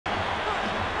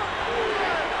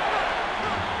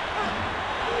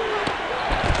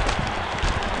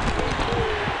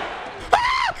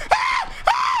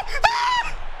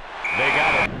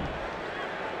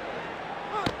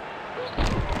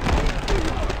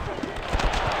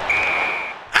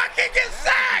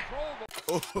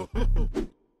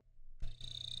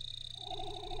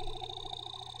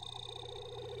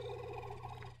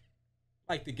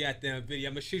Like the goddamn video.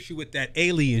 I'm gonna shoot you with that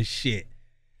alien shit.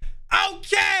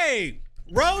 Okay.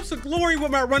 Road to glory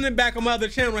with my running back on my other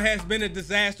channel has been a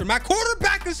disaster. My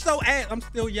quarterback is so ass. I'm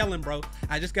still yelling, bro.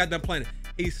 I just got done playing it.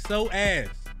 He's so ass.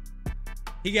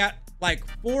 He got like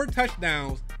 4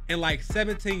 touchdowns and like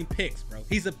 17 picks, bro.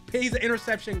 He's an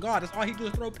interception god. That's all he do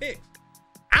is throw picks.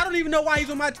 I don't even know why he's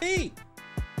on my team.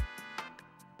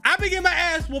 I've been getting my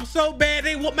ass whooped so bad.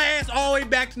 They whooped my ass all the way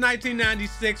back to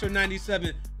 1996 or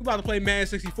 97. We're about to play Madden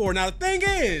 64. Now, the thing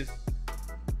is,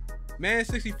 Madden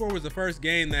 64 was the first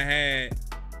game that had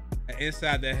an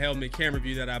inside the helmet camera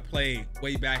view that I played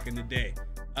way back in the day.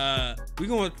 We're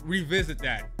going to revisit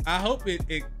that. I hope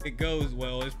it goes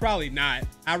well. It's probably not.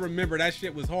 I remember that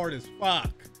shit was hard as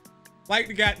fuck. Like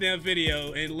the goddamn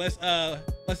video, and let's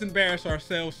embarrass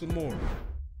ourselves some more.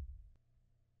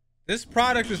 This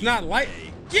product is not like,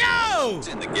 yo! It's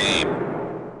in the game.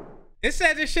 It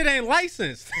said this shit ain't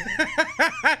licensed.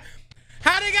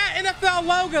 How they got NFL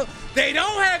logo? They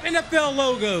don't have NFL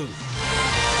logos.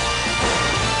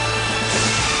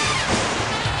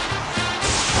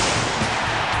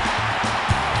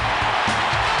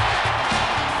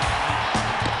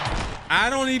 I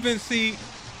don't even see,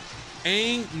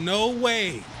 ain't no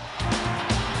way.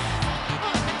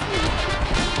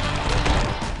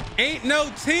 Ain't no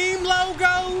team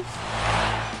logos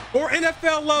or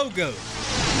NFL logos.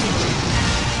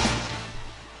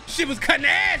 Shit was cutting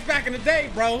ass back in the day,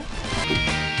 bro.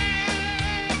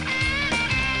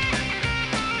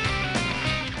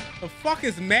 The fuck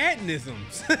is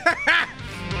Maddenisms?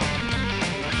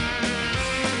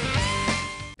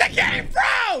 The game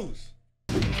froze!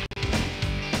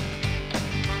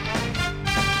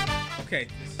 Okay.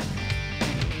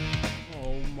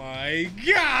 Oh my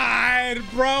God,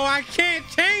 bro. I can't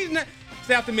change that.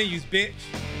 Stay out the menus, bitch.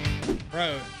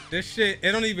 Bro, this shit,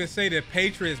 it don't even say the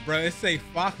Patriots, bro. It say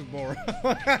Foxborough.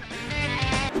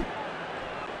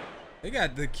 They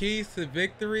got the keys to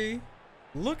victory.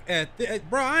 Look at this.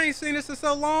 Bro, I ain't seen this in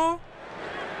so long.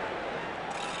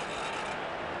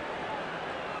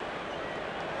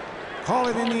 Call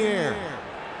it in the air.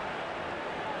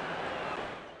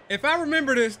 If I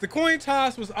remember this, the coin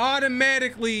toss was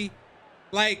automatically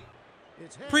like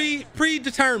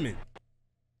predetermined.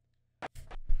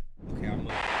 Okay, I'm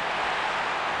up.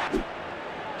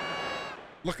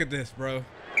 Look at this, bro.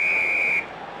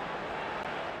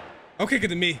 Okay, good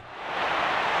to me.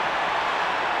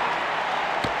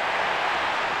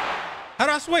 How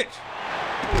do I switch?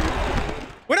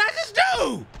 What did I just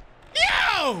do?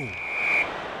 Yo!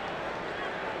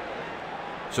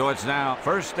 So it's now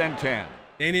 1st and 10.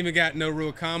 They ain't even got no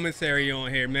real commentary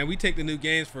on here, man. We take the new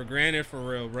games for granted, for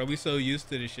real, bro. We so used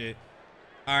to this shit.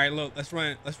 All right, look, let's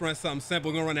run something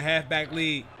simple. We're gonna run a halfback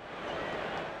lead.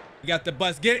 We got the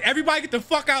bus. Everybody get the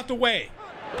fuck out the way.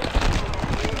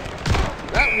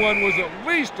 That one was at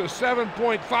least a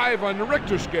 7.5 on the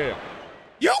Richter scale.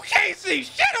 You can't see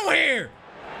shit on here.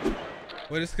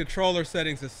 Well, this controller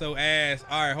settings is so ass.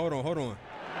 All right, hold on.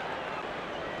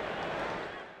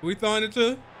 Who we throwing it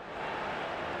to?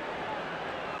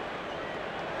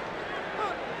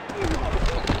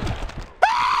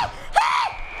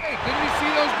 Hey, didn't you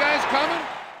see those guys coming?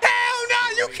 Hell no,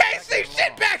 you can't see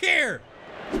shit back here.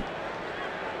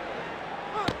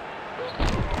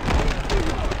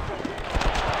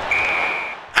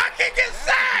 I can get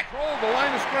sacked. Control the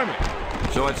line of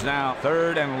scrimmage. So it's now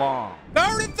 3rd and long.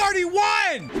 3rd and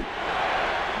 31.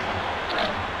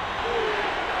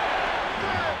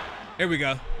 Here we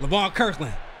go. LeVar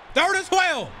Kirkland. 3rd and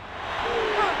 12.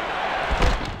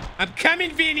 I'm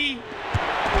coming, Vinny.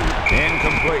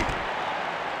 Incomplete.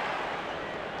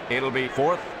 It'll be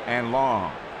 4th and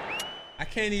long. I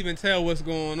can't even tell what's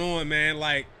going on, man.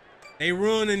 Like, they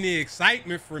ruining the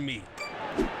excitement for me.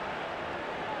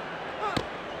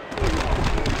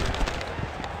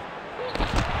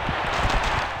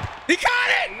 He caught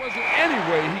it! There wasn't any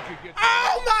way he could get.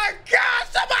 Oh my God!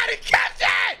 Somebody catch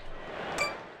it!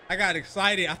 I got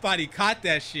excited. I thought he caught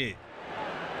that shit.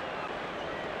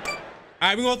 All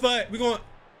right, we're gonna throw it.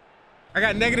 I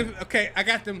got negative. Okay, I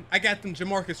got them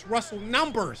Jamarcus Russell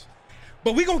numbers,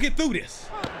 but we gonna get through this.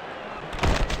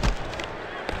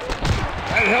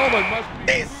 That helmet must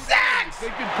be. These sacks!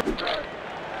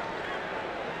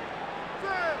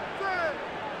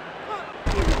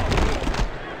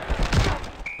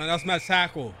 Oh, that's my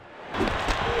tackle.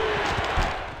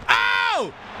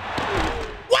 Oh!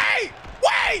 Wait!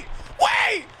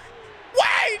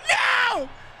 No!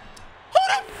 Who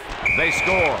the? They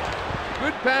score.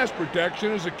 Good pass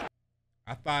protection is a.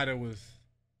 I thought it was.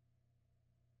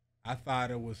 I thought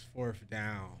it was 4th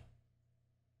down.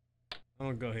 I'm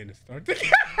gonna go ahead and start the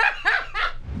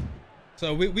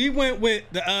So we went with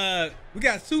the we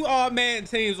got 2 all-Madden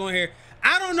teams on here.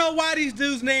 I don't know why these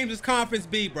dudes named this Conference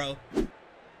B, bro.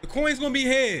 The coin's gonna be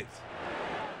heads.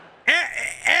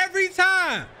 Every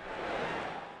time.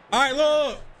 All right,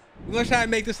 look. We're gonna try to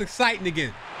make this exciting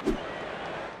again.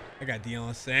 I got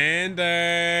Deion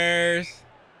Sanders.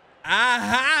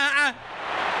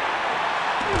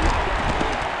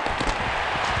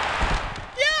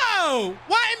 Yo,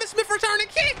 why Emmitt Smith returning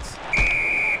kicks?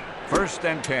 1st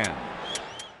and 10.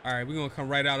 All right, we're gonna come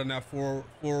right out on that four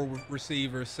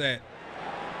receiver set.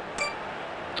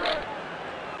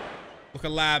 Look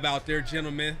alive out there,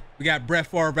 gentlemen. We got Brett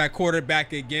Favre at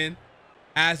quarterback again.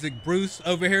 Isaac Bruce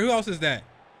over here. Who else is that?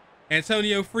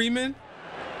 Antonio Freeman.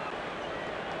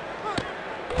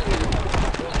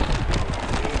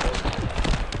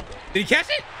 Did he catch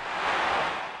it?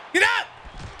 Get up!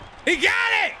 He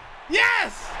got it!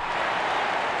 Yes!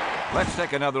 Let's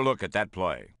take another look at that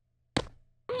play.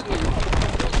 Look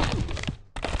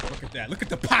at that. Look at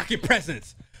the pocket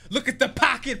presence. Look at the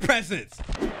pocket presence.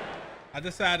 I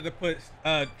decided to put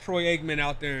Troy Aikman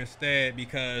out there instead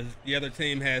because the other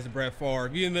team has Brett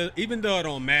Favre. Even though it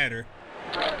don't matter.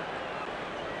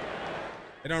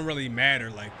 It don't really matter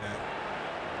like that.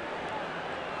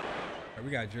 All right,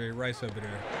 we got Jerry Rice over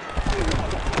there.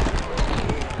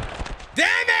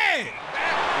 Damn it!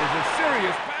 That was a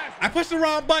serious pass. I pushed the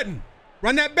wrong button.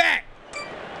 Run that back.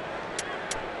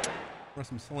 Run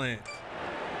some slants.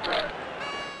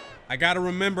 I gotta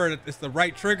remember that it's the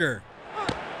right trigger.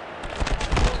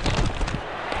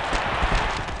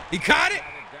 He caught it.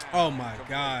 Oh my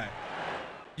God.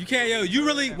 You can't, yo, you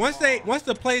really, once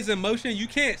the play's in motion, you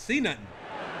can't see nothing.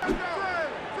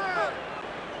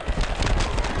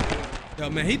 Yo,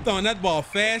 man, he throwing that ball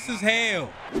fast as hell.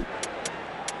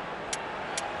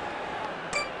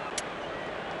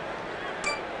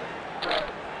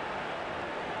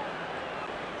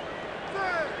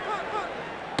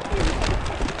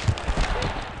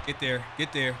 Get there,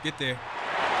 get there, get there.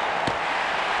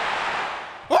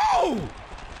 Oh!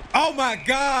 Oh my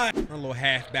God! Our little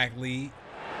halfback lead.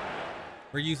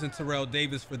 We're using Terrell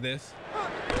Davis for this.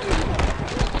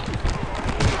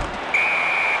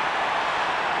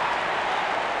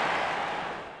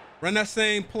 Run that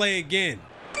same play again.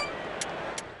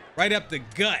 Right up the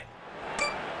gut.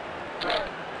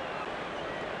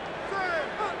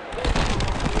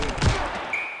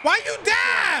 Why you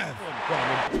dive?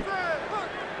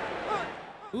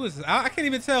 Who is this? I can't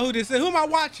even tell who this is. Who am I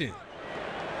watching?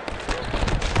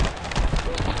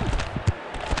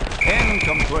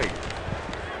 Incomplete.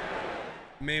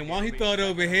 Man, why don't he throw it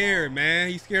over here, man?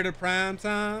 He's scared of prime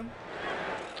time.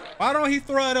 Why don't he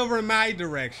throw it over in my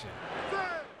direction?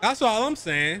 That's all I'm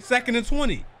saying. 2nd and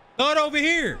 20. Throw it over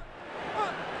here.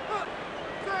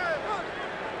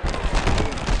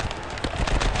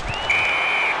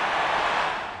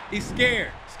 He's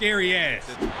scared. Scary ass.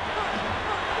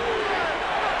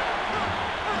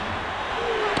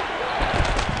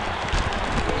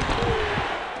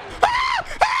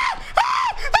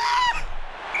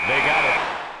 They got it.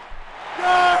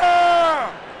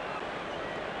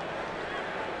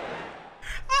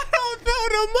 I don't know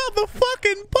the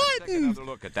motherfucking Take buttons. another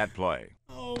look at that play.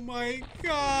 Oh my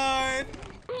God.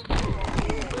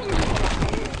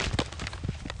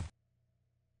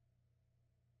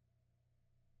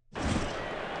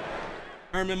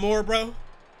 Herman Moore, bro.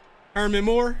 Herman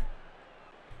Moore.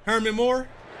 Herman Moore.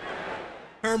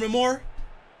 Herman Moore.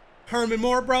 Herman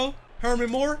Moore, bro. Herman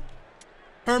Moore.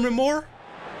 Herman Moore.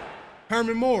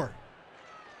 Herman Moore.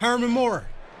 Herman Moore.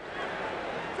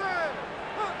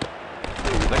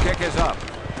 The kick is up.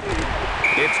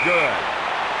 It's good.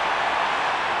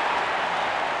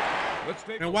 Let's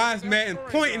take And why is Madden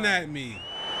pointing at me?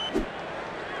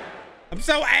 I'm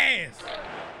so ass.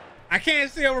 I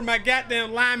can't see over my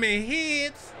goddamn lineman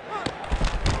heads.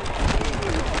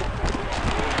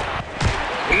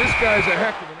 This guy's a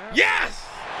heck of an athlete. Yes!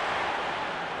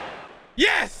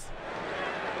 Yes!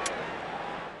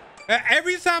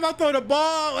 Every time I throw the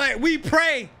ball, like, we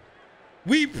pray.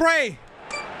 We pray.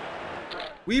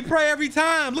 We pray every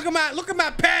time. Look at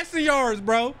my passing yards,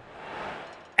 bro.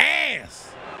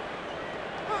 Ass.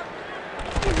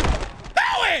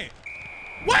 Throw it!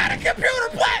 Why the computer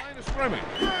play? Line of scrimmage.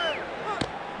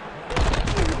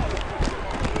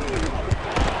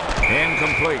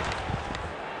 Incomplete.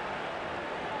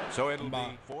 So it'll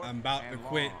be fourth I'm about to and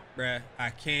quit, long. bruh. I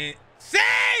can't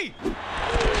see!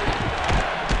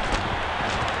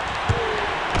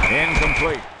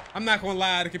 Incomplete. I'm not gonna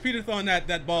lie, the computer throwing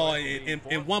that ball in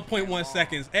 1.1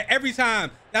 seconds. Every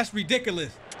time, that's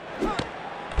ridiculous.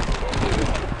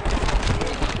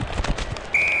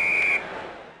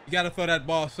 You got to throw that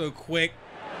ball so quick.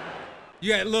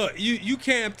 You got look. You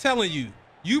can't. I'm telling you.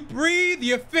 You breathe,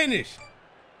 you're finished.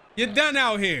 You're done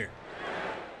out here.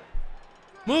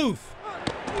 Move.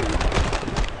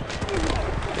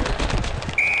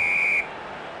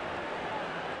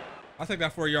 I'll take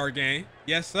that 4-yard gain.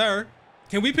 Yes, sir.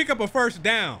 Can we pick up a first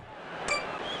down?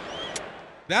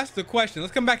 That's the question.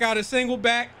 Let's come back out of single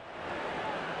back.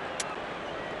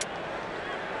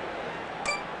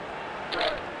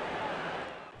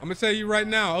 I'm gonna tell you right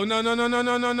now. Oh, no.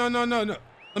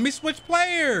 Let me switch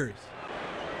players.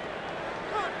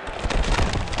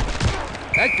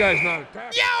 That guy's not a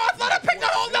tackle. Yo, I thought I picked a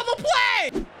whole nother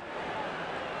play.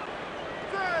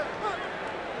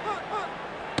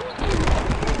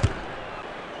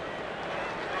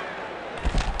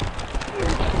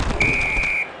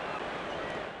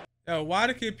 Yo, why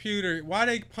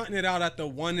they punting it out at the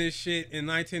one and shit in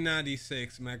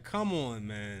 1996, man? Come on,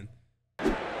 man.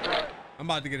 I'm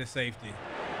about to get a safety.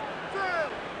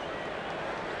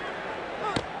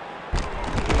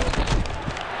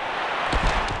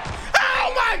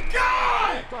 Oh my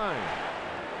God! Fine.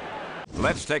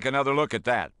 Let's take another look at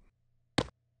that.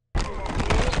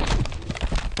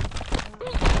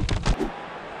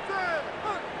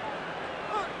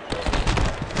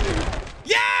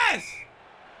 Yes!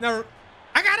 Now,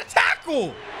 I got a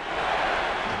tackle.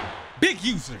 Big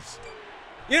users.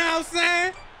 You know what I'm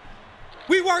saying?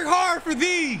 We work hard for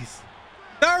these.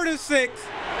 3rd and 6.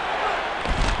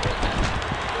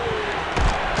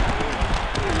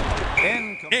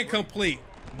 Incomplete.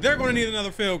 They're going to need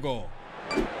another field goal.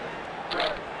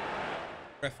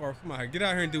 Come on, get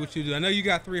out here and do what you do. I know you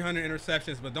got 300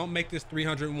 interceptions, but don't make this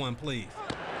 301, please.